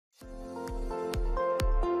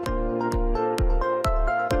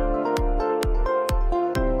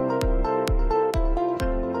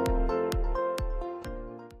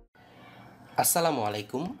আসসালামু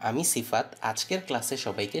আলাইকুম, আমি সিফাত। আজকের ক্লাসে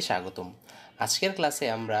সবাইকে স্বাগতম। আজকের ক্লাসে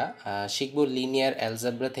আমরা শিখব লিনিয়ার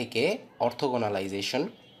অ্যালজেব্রা থেকে অর্থোগোনালাইজেশন।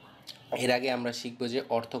 এর আগে আমরা শিখব যে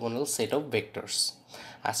অর্থোগোনাল সেট অফ ভেক্টরস।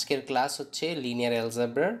 আজকের ক্লাস হচ্ছে লিনিয়ার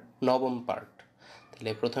অ্যালজেব্রার নবম পার্ট।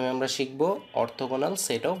 তাহলে প্রথমে আমরা শিখব orthogonal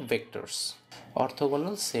set of vectors.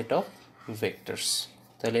 Orthogonal set of vectors,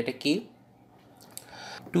 তাহলে এটা কি?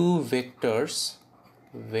 Two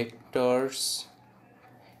vectors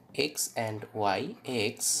x and y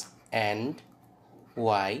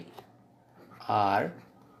are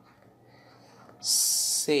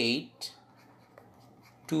said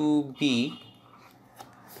to be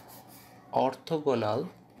orthogonal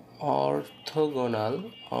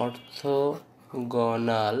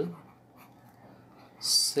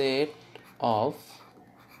set of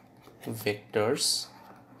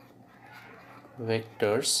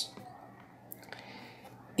vectors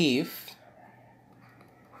if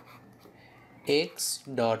x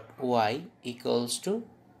dot y equals to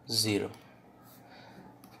 0.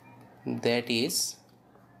 That is,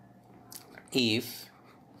 if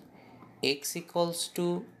x equals to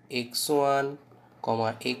x1,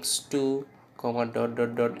 x2,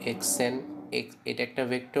 dot xn, এটা একটা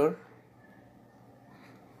vector.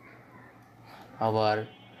 আবার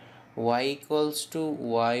y equals to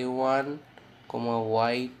y1,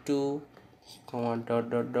 y2,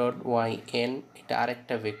 dot yn, এটা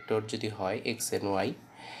আরেকটা vector যদি হয় xn y,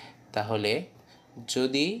 তাহলে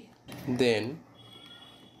যদি then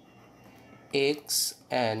x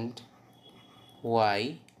and y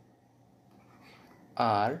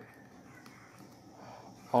are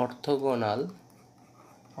orthogonal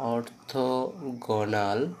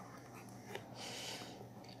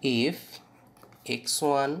if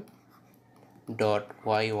x1 dot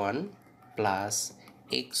y1 plus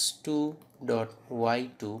x2 dot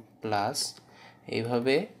y2 plus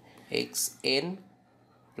এইভাবে xn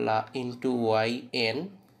into yn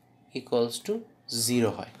equals to 0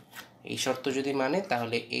 হয়। এই শর্ত যদি মানে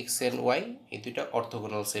তাহলে x and y এই দুটো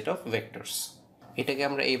অর্থোগোনাল সেট অফ ভেক্টরস। এটাকে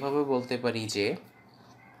আমরা এইভাবে বলতে পারি যে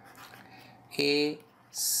a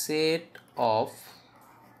set of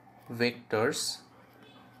vectors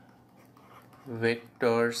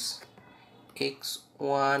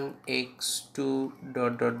x1 x2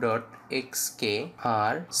 dot xk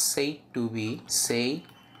are said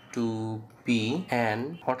to be an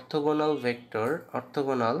orthogonal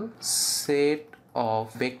set of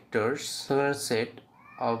vectors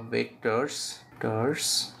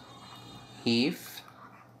if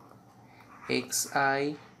xi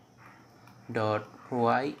dot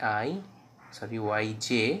yj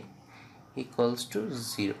equals to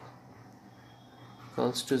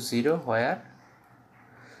 0 where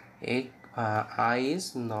I is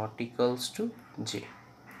not equals to j.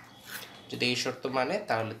 যদি এই শর্ত মানে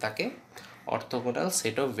তাহলে তাকে অর্থোগোনাল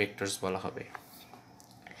সেট অফ ভেক্টরস বলা হবে।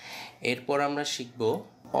 এরপর আমরা শিখব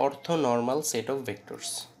অর্থোনর্মাল সেট অফ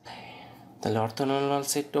ভেক্টরস। তাহলে অর্থোনর্মাল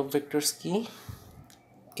সেট অফ ভেক্টরস কি?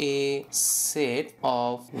 A set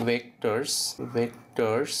of vectors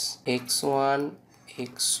x1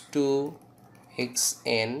 x2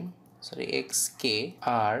 xk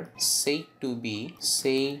are said to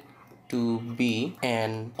be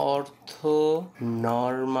an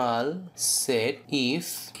orthonormal set if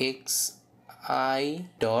xi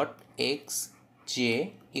dot xj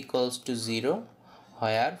equals to 0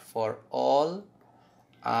 where for all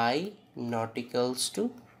I not equals to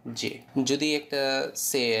j. যদি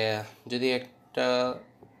একটা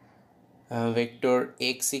vector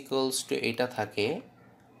x equals to এটা থাকে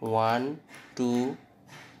 1 2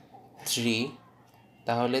 3,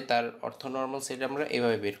 তাহলে তার অর্থোনর্মাল set আমরা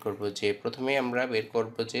এভাবে বের করব যে প্রথমে আমরা বের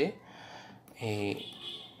করব যে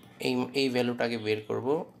এই ভ্যালুটাকে বের করব।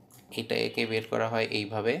 এটাকে বের করা হয়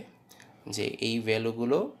এইভাবে যে এই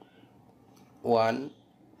ভ্যালুগুলো 1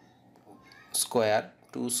 স্কোয়ার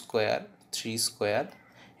 2 স্কোয়ার 3 স্কোয়ার,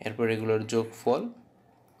 এরপর এগুলোর যোগফল,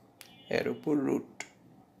 এর উপর রুট,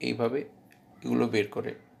 এইভাবে এগুলো বের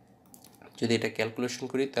করে যদি এটা ক্যালকুলেশন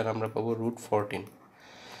করি তাহলে আমরা পাবো √14।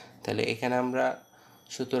 তাহলে এখানে আমরা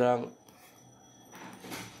সুতরাং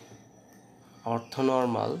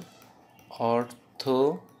অর্থোনর্মাল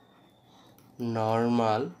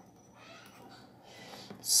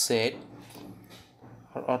সেট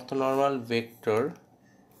অর্থোনর্মাল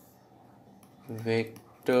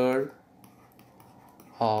ভেক্টর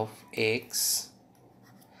অফ x,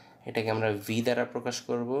 এটাকে আমরা v দ্বারা প্রকাশ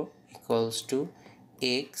করব, equals to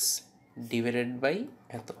x divided by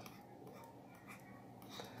এত।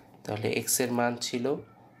 তাহলে x এর মান ছিল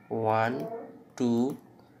 1 2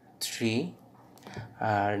 3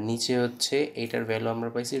 আর নিচে হচ্ছে এটার ভ্যালু আমরা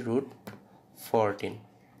পাইছি √14।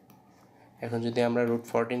 এখন যদি আমরা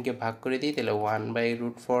 √14 ভাগ করে দিই তাহলে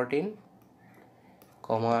 1/√14,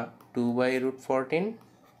 2/√14,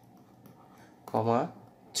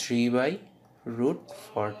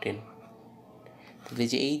 3/√14। তাহলে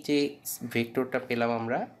এই যে ভেক্টরটা পেলাম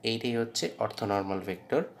আমরা, এইটাই হচ্ছে অর্থনর্মাল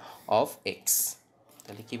ভেক্টর অফ এক্স।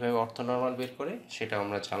 তাহলে কীভাবে অর্থনর্মাল বের করে সেটা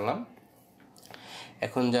আমরা জানলাম।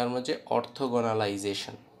 এখন জানবো যে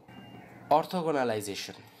অর্থোগোনালাইজেশন।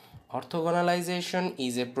 Orthogonalization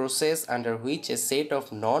is a process under which a set of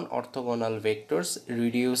non-orthogonal vectors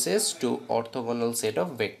reduces to orthogonal set of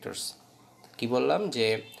vectors. কি বললাম যে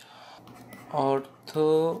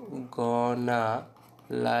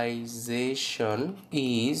orthogonalization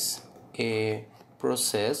is a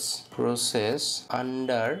process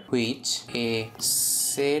under which a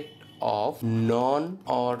set of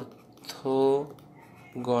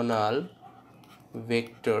non-orthogonal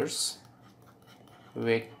vectors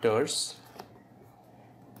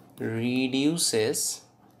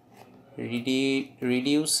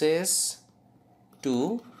reduces to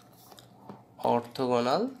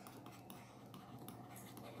orthogonal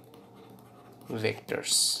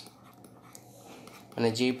vectors। মানে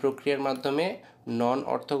যেই প্রক্রিয়ার মাধ্যমে নন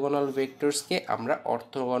orthogonal ভেক্টরসকে আমরা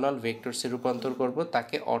orthogonal ভেক্টরসে রূপান্তর করব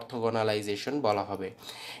তাকে অর্থোগোনালাইজেশন বলা হবে।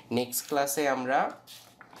 নেক্সট ক্লাসে আমরা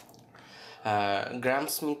গ্রাম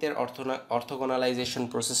স্মিথের অর্থোগোনালাইজেশন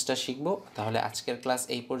প্রসেসটা শিখব। তাহলে আজকের ক্লাস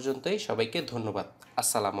এই পর্যন্তই। সবাইকে ধন্যবাদ।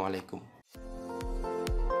 আসসালামু আলাইকুম।